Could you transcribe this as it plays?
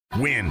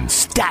Win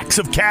stacks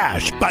of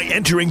cash by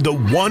entering the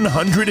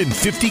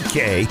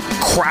 150K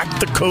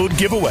Crack the Code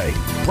giveaway.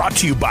 Brought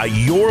to you by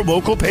your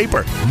local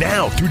paper,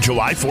 now through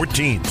July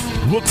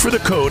 14th. Look for the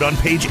code on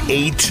page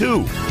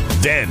A2.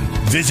 Then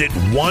visit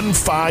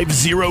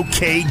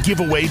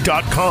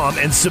 150kgiveaway.com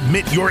and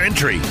submit your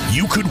entry.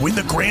 You could win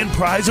the grand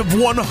prize of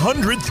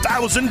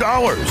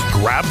 $100,000.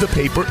 Grab the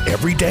paper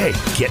every day,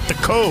 get the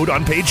code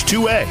on page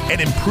 2A,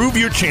 and improve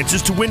your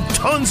chances to win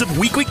tons of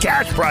weekly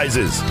cash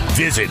prizes.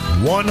 Visit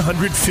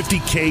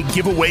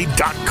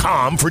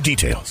 150kgiveaway.com for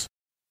details.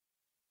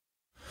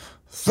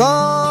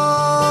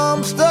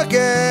 Thumb stuck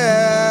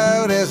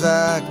out as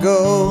I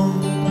go.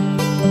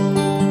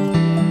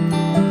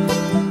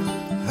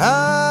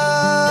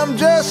 I'm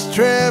just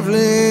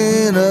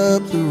traveling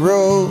up the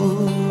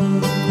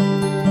road.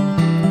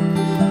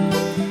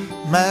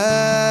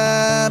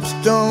 Maps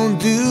don't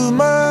do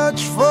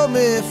much for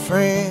me,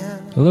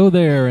 friend. Hello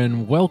there,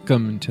 and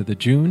welcome to the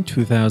June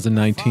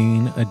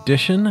 2019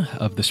 edition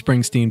of the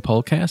Springsteen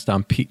Poll Cast.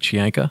 I'm Pete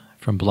Chianca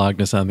from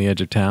Blogness on the Edge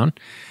of Town.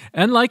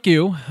 And like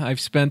you, I've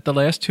spent the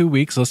last 2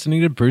 weeks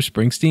listening to Bruce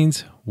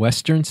Springsteen's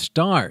Western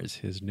Stars,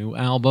 his new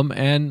album,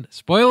 and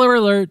spoiler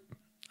alert,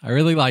 I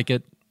really like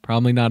it.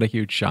 Probably not a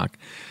huge shock.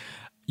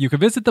 You can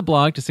visit the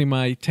blog to see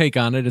my take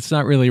on it. It's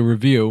not really a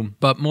review,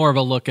 but more of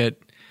a look at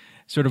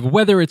sort of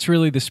whether it's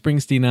really the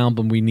Springsteen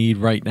album we need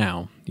right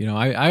now. You know,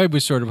 I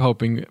was sort of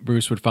hoping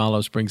Bruce would follow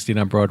Springsteen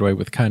on Broadway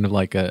with kind of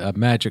like a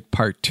Magic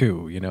Part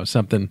 2, you know,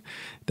 something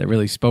that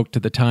really spoke to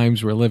the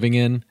times we're living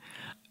in.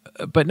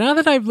 But now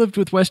that I've lived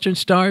with Western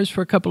Stars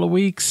for a couple of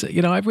weeks,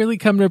 you know, I've really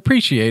come to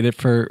appreciate it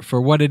for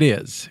what it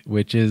is,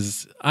 which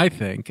is, I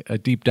think, a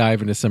deep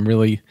dive into some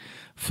really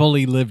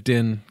fully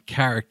lived-in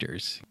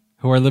characters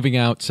who are living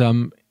out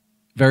some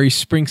very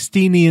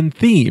Springsteenian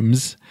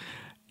themes,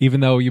 even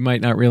though you might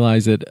not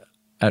realize it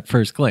at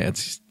first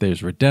glance.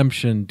 There's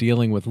redemption,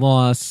 dealing with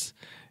loss,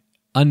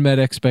 unmet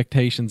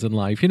expectations in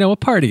life. You know, a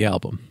party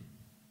album.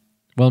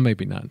 Well,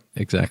 maybe not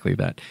exactly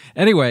that.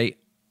 Anyway,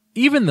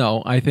 even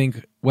though I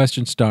think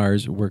Western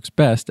Stars works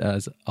best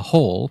as a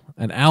whole,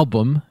 an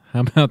album,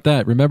 how about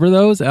that? Remember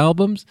those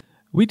albums?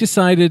 We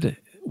decided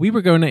we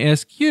were going to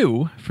ask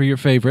you for your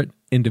favorite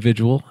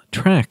individual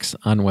tracks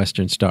on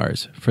Western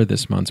Stars for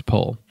this month's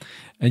poll.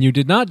 And you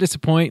did not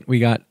disappoint. We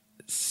got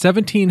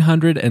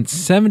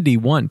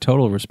 1,771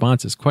 total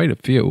responses, quite a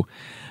few.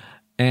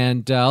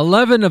 And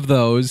 11 of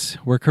those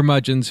were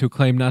curmudgeons who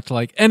claimed not to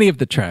like any of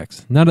the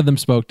tracks. None of them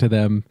spoke to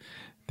them.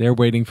 They're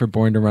waiting for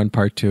Born to Run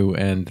Part 2,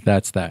 and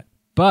that's that.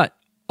 But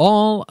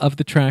all of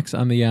the tracks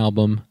on the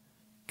album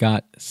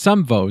got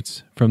some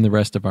votes from the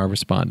rest of our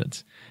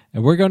respondents.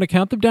 And we're going to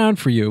count them down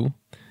for you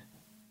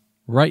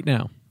right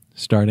now,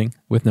 starting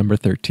with number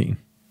 13.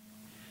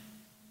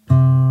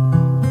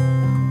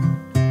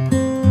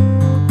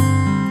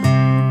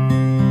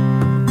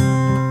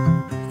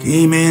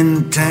 Came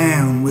in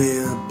town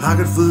with a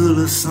pocket full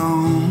of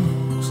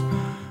songs.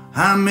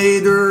 I made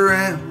the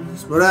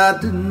rounds, but I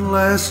didn't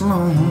last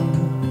long.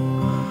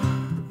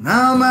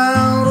 Now I'm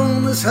out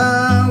on this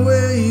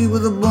highway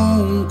with a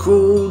bone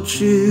cold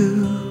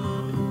chill,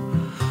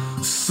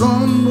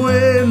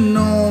 somewhere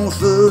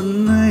north of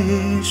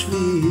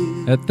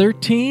Nashville. At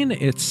 13,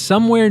 it's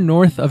Somewhere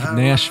North of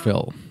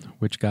Nashville,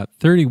 which got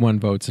 31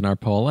 votes in our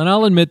poll. And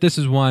I'll admit this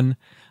is one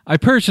I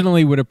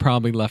personally would have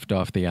probably left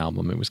off the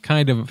album. It was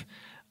kind of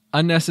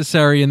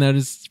unnecessary, and that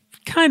is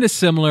kind of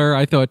similar,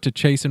 I thought, to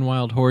Chasing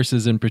Wild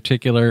Horses in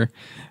particular,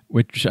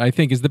 which I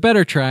think is the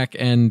better track,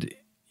 and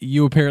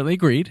you apparently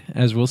agreed,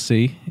 as we'll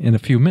see in a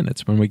few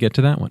minutes when we get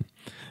to that one.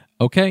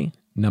 Okay,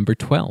 number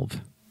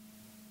 12.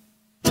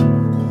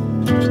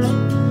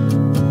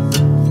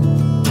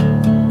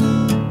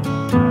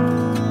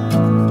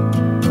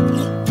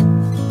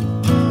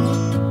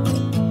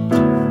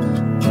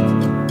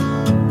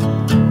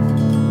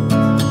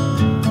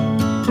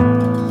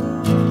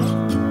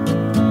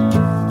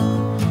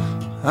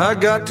 I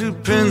got 2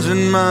 pins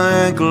in my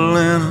ankle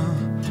and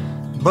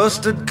a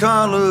busted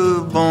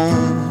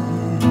collarbone.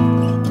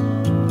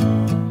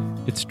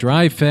 It's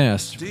Drive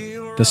Fast,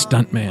 The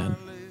Stuntman,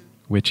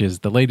 which is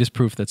the latest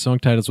proof that song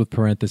titles with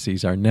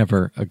parentheses are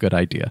never a good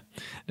idea.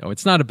 No,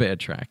 it's not a bad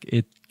track.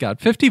 It got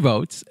 50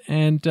 votes,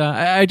 and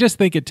I just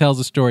think it tells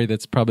a story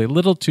that's probably a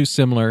little too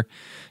similar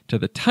to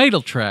the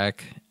title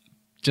track,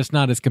 just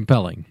not as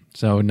compelling.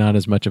 So not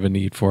as much of a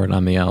need for it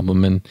on the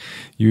album. And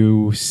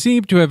you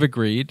seem to have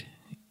agreed,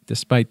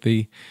 despite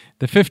the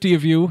 50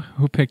 of you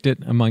who picked it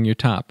among your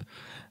top.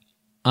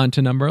 On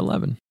to number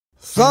 11.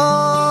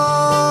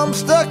 Thumb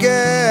stuck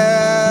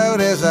out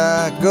as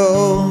I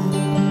go.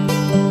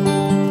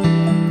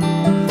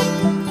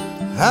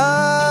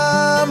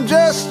 I'm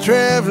just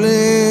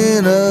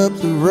traveling up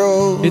the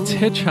road. It's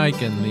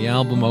Hitchhikin', the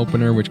album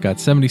opener, which got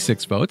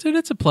 76 votes, and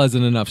it's a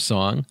pleasant enough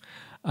song.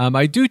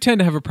 I do tend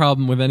to have a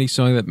problem with any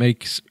song that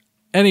makes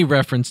any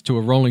reference to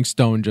a Rolling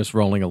Stone just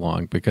rolling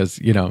along, because,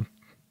 you know,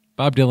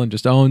 Bob Dylan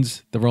just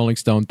owns the Rolling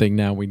Stone thing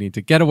now. We need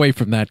to get away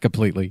from that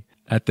completely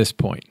at this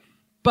point.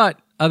 But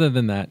other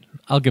than that,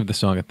 I'll give the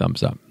song a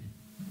thumbs up.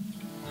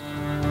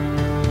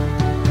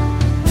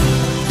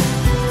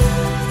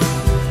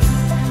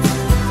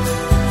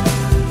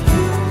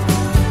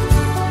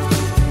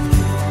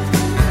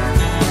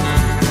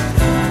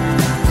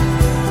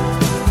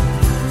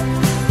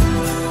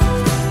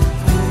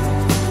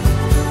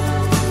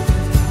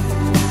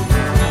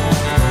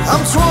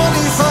 I'm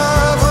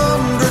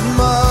 2,500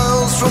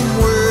 miles from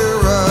where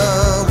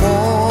I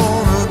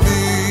wanna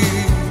be.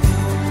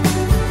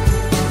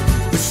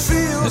 It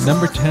feels At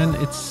number 10,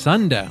 it's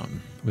Sundown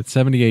with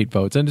 78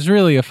 votes. And it's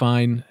really a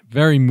fine,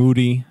 very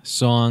moody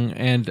song.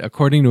 And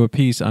according to a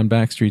piece on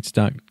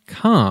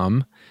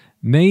Backstreets.com,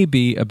 may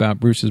be about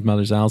Bruce's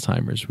mother's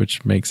Alzheimer's,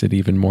 which makes it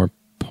even more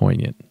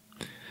poignant.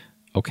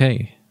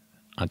 Okay,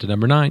 on to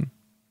number 9.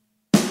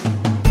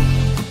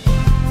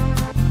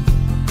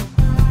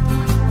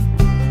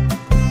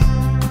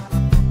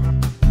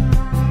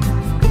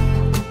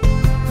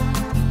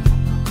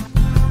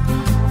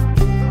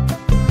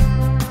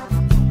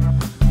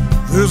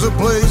 There's a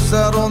place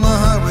out on the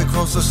highway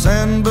across the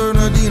San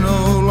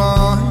Bernardino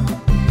line.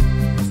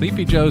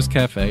 Sleepy Joe's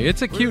Cafe.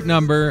 It's a cute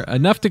number,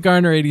 enough to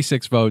garner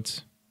 86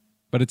 votes,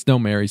 but it's no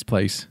Mary's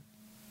Place.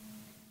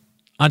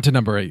 On to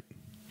number 8.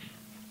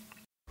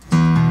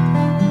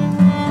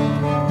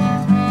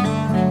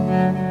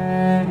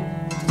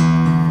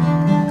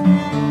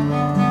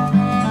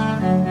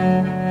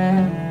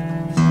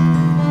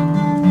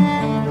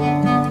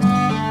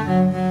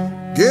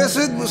 Guess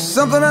it was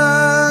something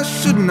I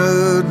shouldn't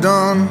have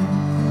done.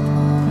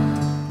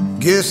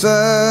 Guess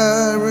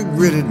I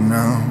regret it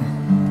now.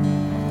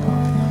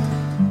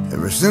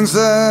 Ever since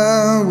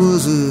I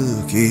was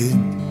a kid,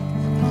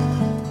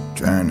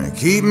 trying to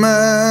keep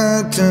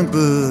my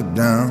temper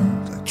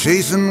down, like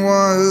chasing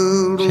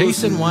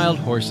wild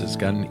Horses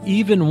got an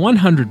even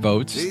 100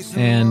 votes,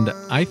 and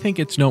I think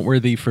it's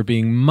noteworthy for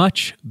being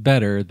much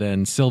better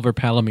than Silver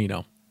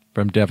Palomino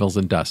from Devils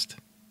and Dust,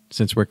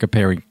 since we're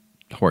comparing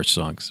horse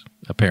songs,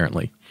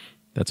 apparently.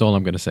 That's all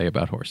I'm going to say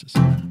about horses.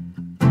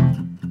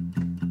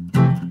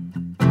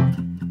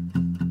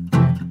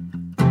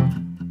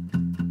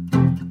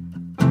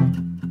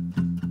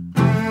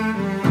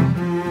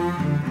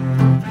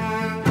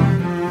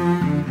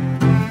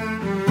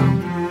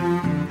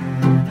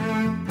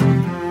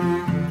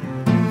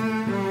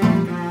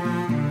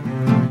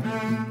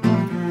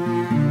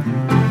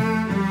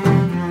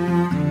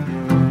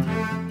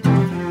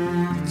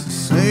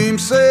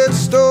 Sad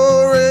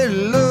story,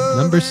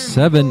 Number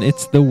 7,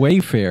 it's The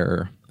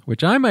Wayfarer,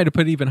 which I might have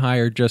put even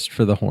higher just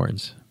for the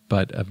horns,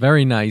 but a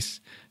very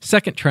nice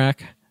second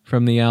track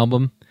from the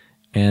album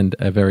and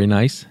a very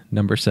nice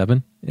number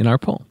 7 in our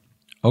poll.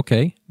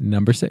 Okay,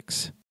 number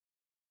 6.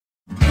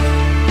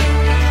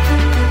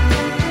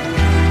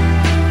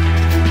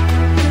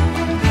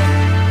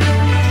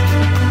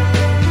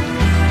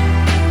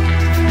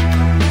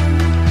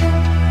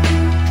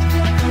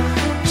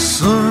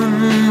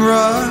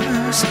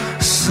 sunrise,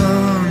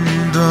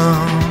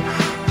 sundown,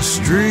 the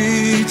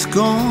streets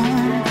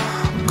gone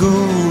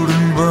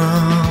golden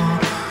brown,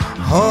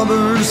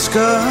 harbor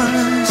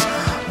skies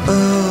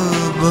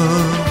above.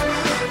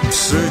 I'm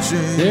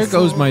searching. There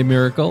Goes My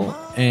Miracle,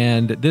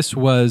 and this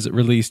was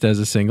released as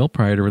a single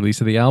prior to release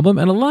of the album,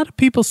 and a lot of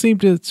people seem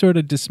to sort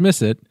of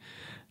dismiss it.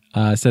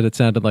 Said it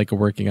sounded like a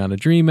Working on a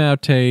Dream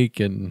outtake,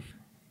 and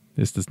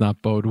this does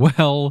not bode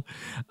well.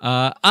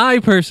 I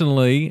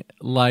personally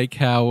like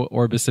how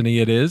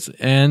Orbison-y it is,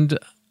 and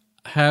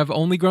have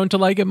only grown to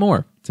like it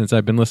more since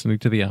I've been listening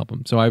to the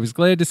album. So I was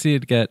glad to see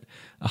it get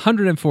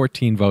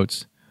 114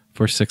 votes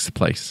for 6th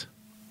place.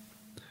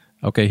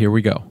 Okay, here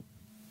we go.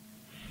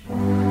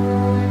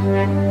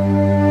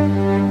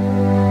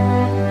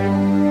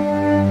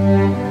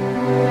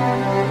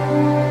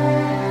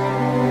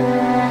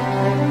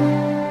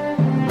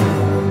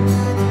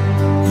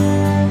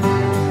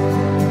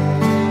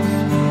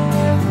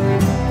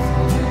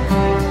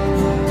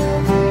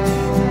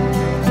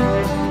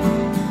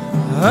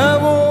 I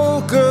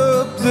woke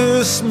up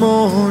this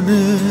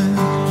morning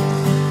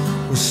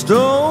with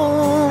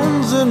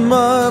stones in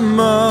my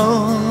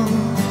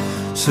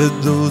mouth. Said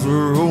those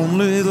were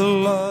only the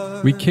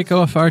lies. We kick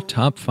off our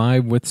top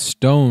 5 with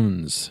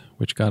Stones,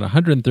 which got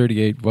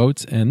 138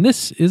 votes, and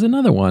this is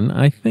another one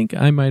I think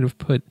I might have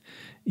put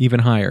even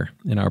higher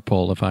in our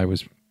poll if I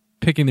was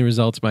picking the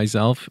results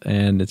myself,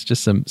 and it's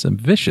just some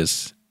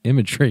vicious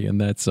imagery in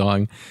that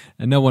song,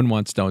 and no one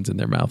wants stones in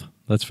their mouth.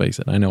 Let's face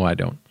it, I know I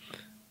don't.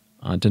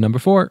 On to number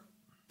 4.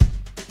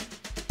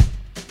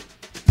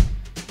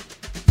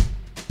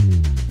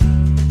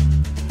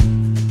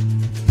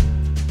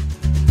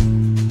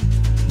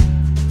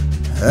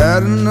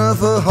 Had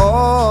enough of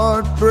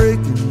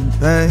heartbreaking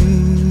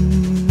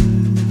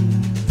pain.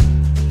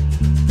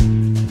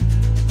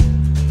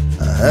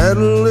 I had a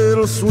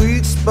little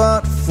sweet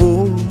spot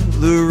for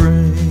the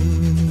rain.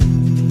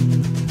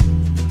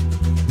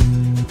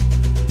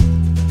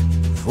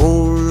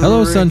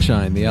 Hello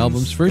Sunshine, the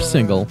album's first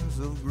single,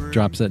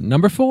 drops at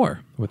number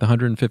 4 with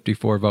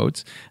 154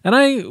 votes. And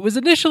I was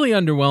initially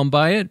underwhelmed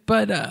by it,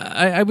 but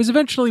I was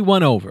eventually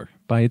won over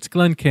by its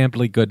Glenn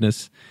Campley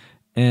goodness.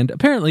 And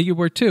apparently you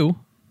were too,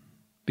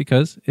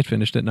 because it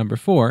finished at number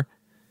 4.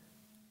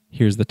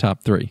 Here's the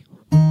top 3.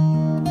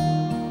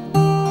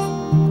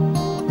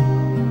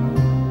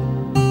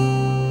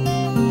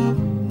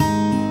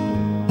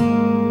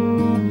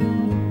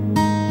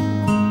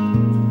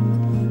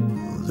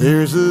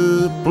 There's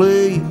a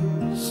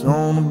place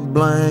on a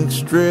blank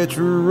stretch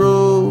of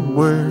road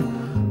where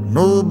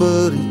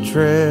nobody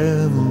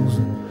travels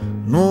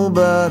and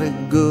nobody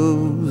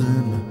goes.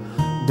 And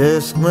the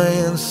desk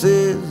man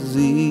says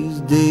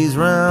these days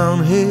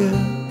round here.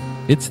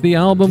 It's the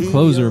album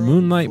closer,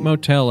 Moonlight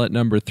Motel, at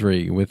number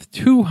 3 with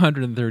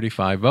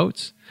 235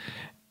 votes.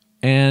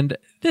 And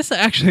this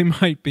actually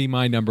might be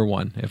my number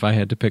 1 if I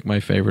had to pick my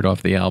favorite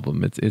off the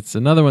album. It's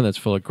another one that's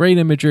full of great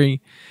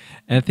imagery.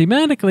 And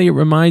thematically, it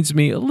reminds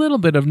me a little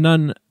bit of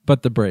None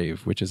But the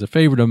Brave, which is a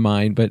favorite of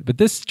mine. But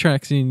this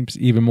track seems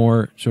even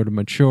more sort of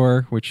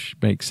mature, which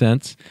makes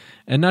sense.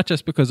 And not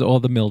just because of all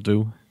the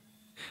mildew.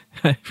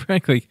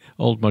 Frankly,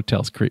 old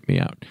motels creep me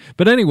out.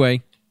 But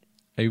anyway,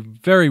 a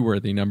very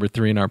worthy number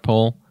 3 in our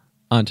poll.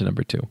 On to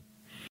number 2.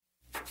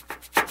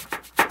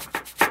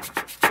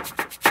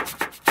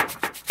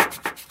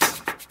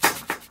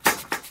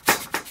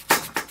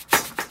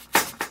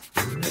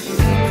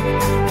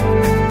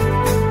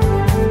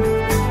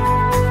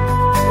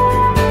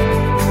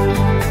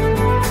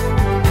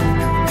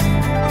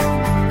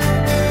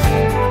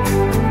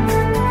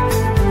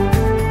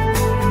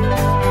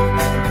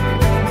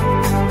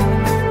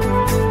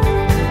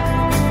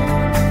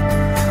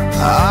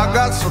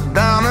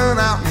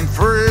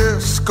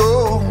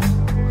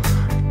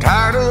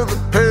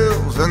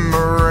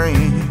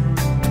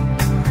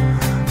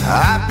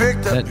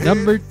 At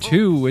number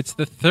 2, it's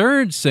the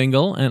third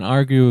single and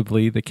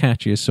arguably the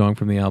catchiest song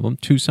from the album,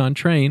 Tucson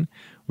Train,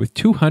 with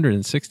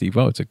 260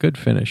 votes. A good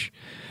finish.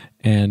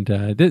 And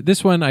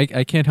this one, I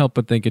can't help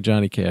but think of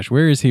Johnny Cash.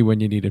 Where is he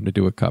when you need him to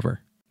do a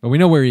cover? Well, we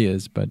know where he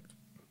is, but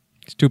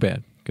it's too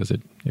bad because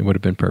it would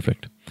have been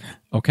perfect.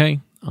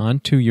 Okay, on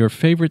to your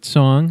favorite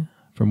song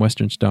from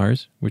Western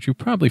Stars, which you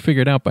probably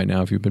figured out by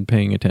now if you've been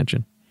paying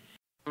attention.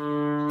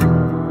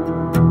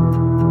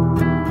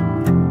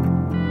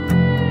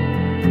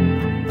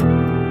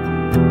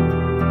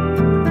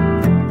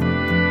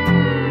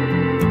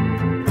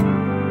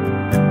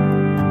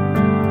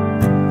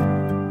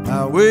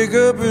 Wake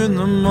up in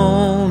the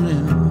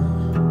morning,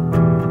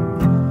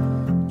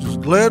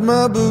 just glad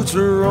my boots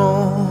are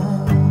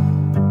on.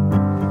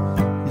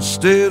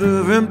 Instead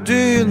of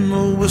emptying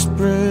the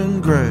whispering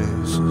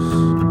grasses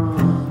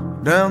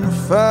down the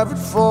 5-foot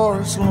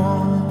forest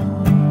lawn.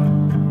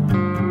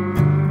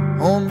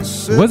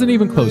 It wasn't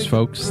even close,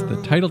 folks. The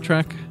title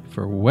track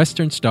for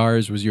Western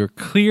Stars was your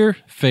clear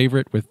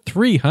favorite with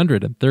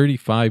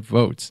 335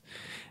 votes.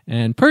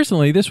 And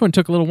personally, this one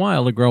took a little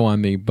while to grow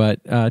on me,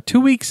 but 2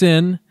 weeks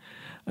in,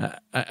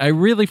 I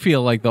really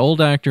feel like the old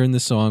actor in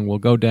this song will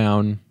go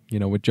down,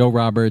 with Joe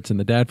Roberts and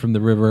the Dad from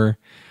the River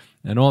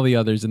and all the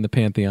others in the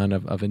pantheon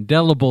of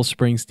indelible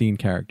Springsteen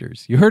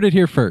characters. You heard it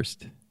here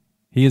first.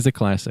 He is a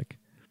classic.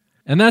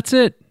 And that's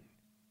it.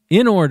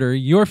 In order,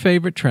 your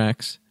favorite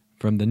tracks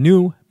from the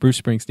new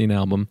Bruce Springsteen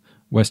album,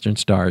 Western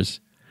Stars.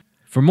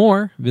 For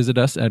more, visit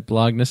us at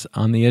Blogness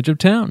on the Edge of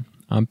Town.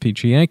 I'm Pete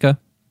Chianca,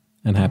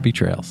 and happy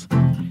trails.